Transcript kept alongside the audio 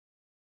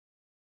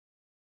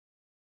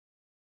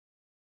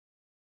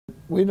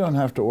We don't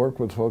have to work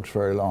with folks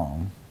very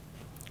long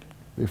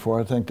before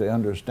I think they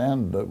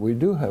understand that we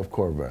do have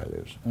core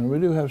values and we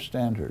do have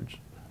standards.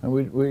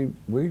 And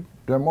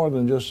they're more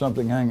than just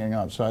something hanging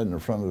outside in the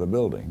front of the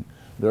building.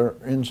 They're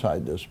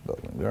inside this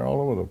building. They're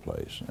all over the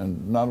place.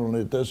 And not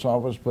only at this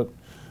office, but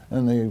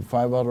in the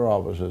 5 other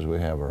offices we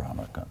have around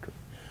the country.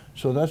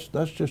 So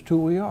that's just who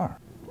we are.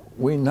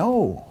 We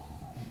know,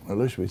 or at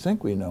least we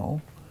think we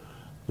know,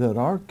 that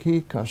our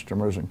key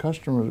customers and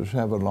customers who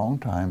have a long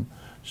time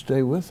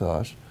stay with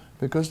us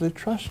because they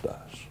trust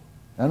us.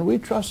 And we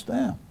trust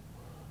them.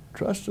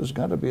 Trust has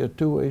got to be a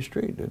two-way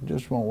street. It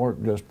just won't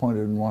work just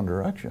pointed in one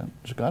direction.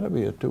 It's got to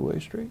be a two-way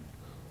street.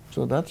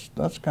 So that's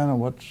kind of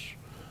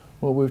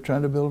what we've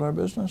tried to build our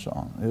business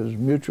on, is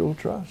mutual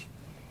trust.